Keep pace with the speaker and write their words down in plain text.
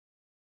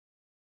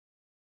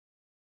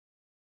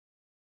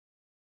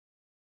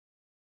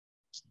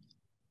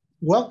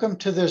Welcome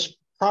to this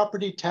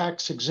property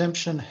tax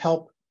exemption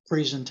help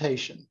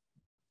presentation.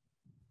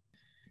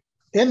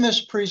 In this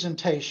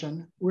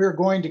presentation, we're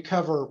going to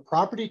cover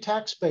property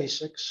tax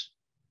basics,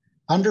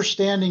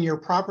 understanding your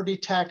property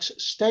tax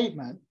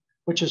statement,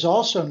 which is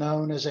also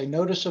known as a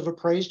notice of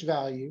appraised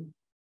value,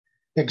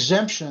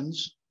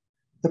 exemptions,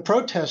 the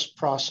protest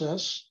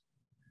process,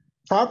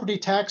 property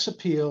tax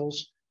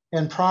appeals,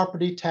 and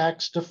property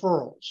tax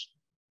deferrals.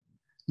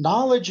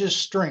 Knowledge is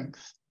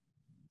strength.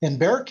 In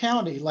Bexar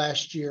County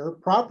last year,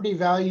 property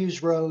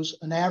values rose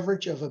an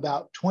average of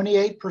about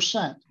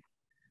 28%,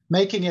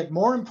 making it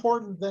more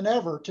important than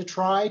ever to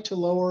try to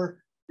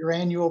lower your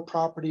annual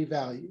property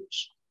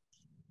values.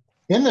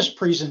 In this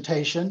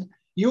presentation,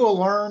 you will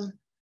learn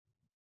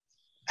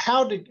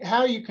how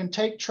you can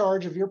take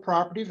charge of your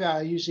property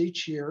values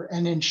each year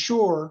and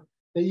ensure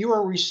that you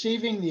are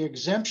receiving the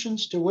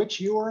exemptions to which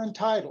you are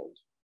entitled,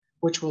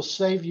 which will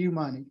save you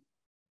money.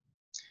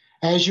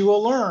 As you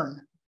will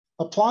learn,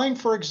 applying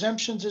for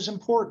exemptions is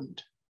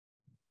important.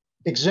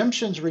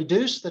 Exemptions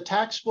reduce the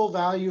taxable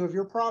value of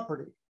your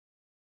property.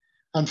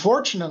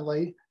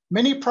 Unfortunately,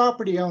 many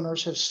property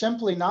owners have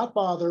simply not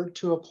bothered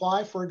to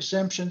apply for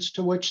exemptions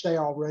to which they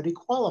already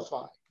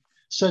qualify,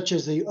 such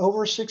as the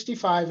over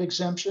 65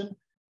 exemption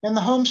and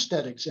the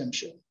homestead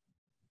exemption.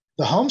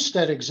 The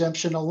homestead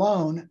exemption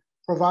alone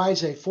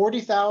provides a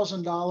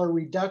 $40,000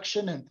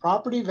 reduction in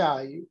property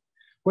value,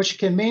 which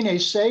can mean a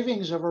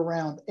savings of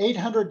around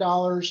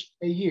 $800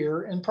 a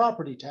year in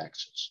property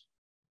taxes.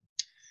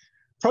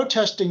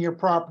 Protesting your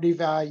property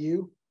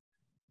value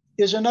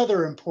is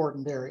another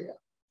important area.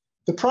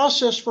 The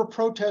process for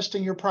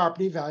protesting your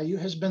property value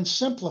has been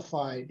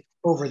simplified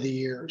over the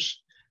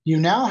years. You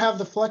now have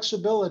the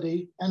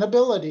flexibility and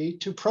ability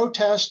to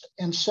protest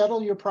and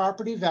settle your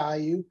property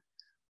value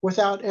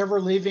without ever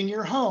leaving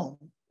your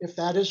home, if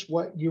that is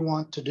what you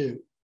want to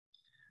do.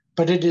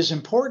 But it is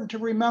important to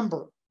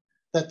remember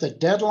that the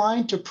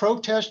deadline to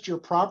protest your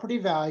property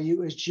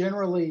value is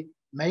generally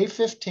May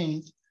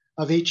 15th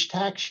of each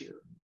tax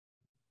year.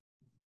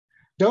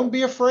 Don't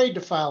be afraid to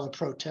file a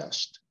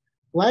protest.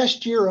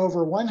 Last year,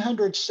 over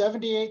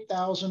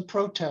 178,000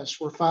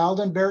 protests were filed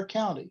in Bexar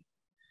County.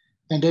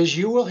 And as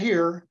you will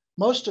hear,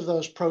 most of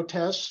those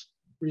protests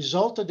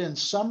resulted in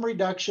some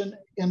reduction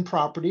in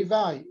property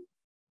value.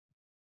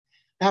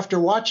 After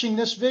watching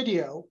this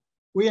video,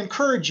 we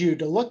encourage you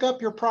to look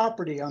up your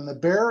property on the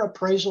Bexar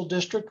Appraisal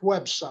District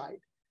website,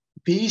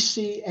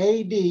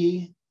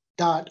 bcad.org,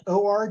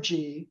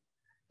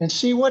 and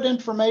see what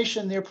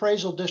information the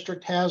appraisal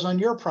district has on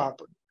your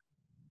property.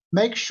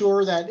 Make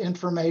sure that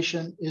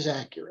information is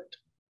accurate.